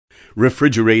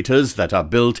refrigerators that are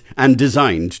built and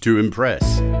designed to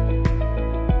impress.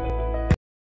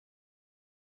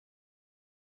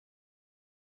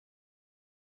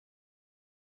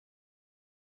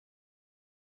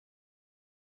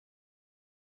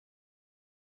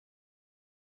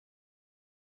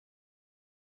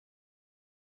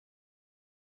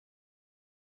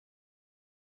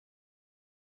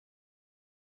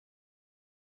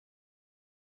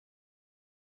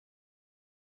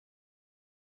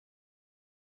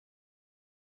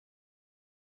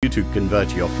 To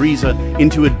convert your freezer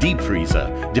into a deep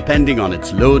freezer, depending on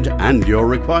its load and your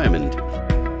requirement.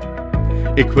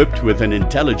 Equipped with an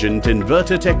intelligent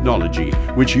inverter technology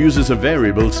which uses a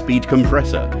variable speed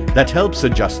compressor that helps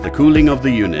adjust the cooling of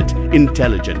the unit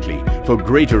intelligently for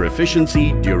greater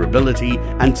efficiency, durability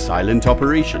and silent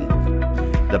operation.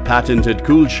 The patented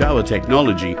cool shower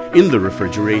technology in the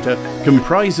refrigerator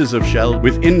comprises of shell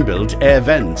with inbuilt air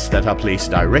vents that are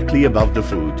placed directly above the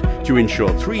food to ensure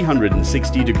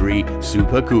 360-degree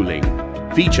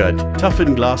supercooling. Featured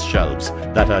toughened glass shelves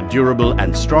that are durable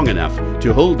and strong enough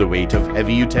to hold the weight of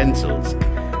heavy utensils.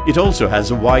 It also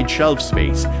has a wide shelf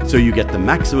space, so you get the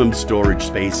maximum storage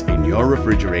space in your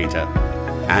refrigerator.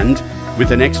 And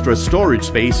with an extra storage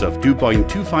space of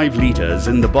 2.25 liters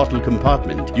in the bottle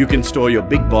compartment, you can store your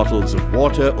big bottles of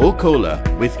water or cola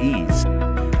with ease.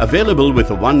 Available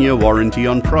with a 1-year warranty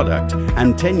on product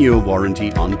and 10-year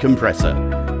warranty on compressor.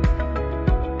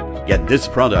 Get this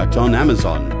product on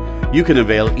Amazon. You can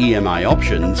avail EMI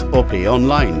options or pay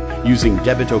online using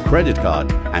debit or credit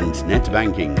card and net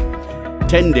banking.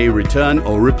 10-day return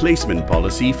or replacement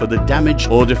policy for the damaged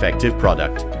or defective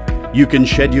product. You can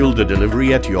schedule the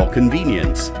delivery at your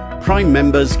convenience. Prime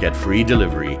members get free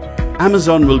delivery.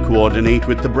 Amazon will coordinate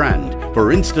with the brand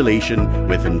for installation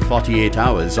within 48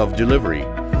 hours of delivery.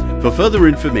 For further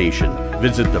information,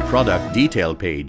 visit the product detail page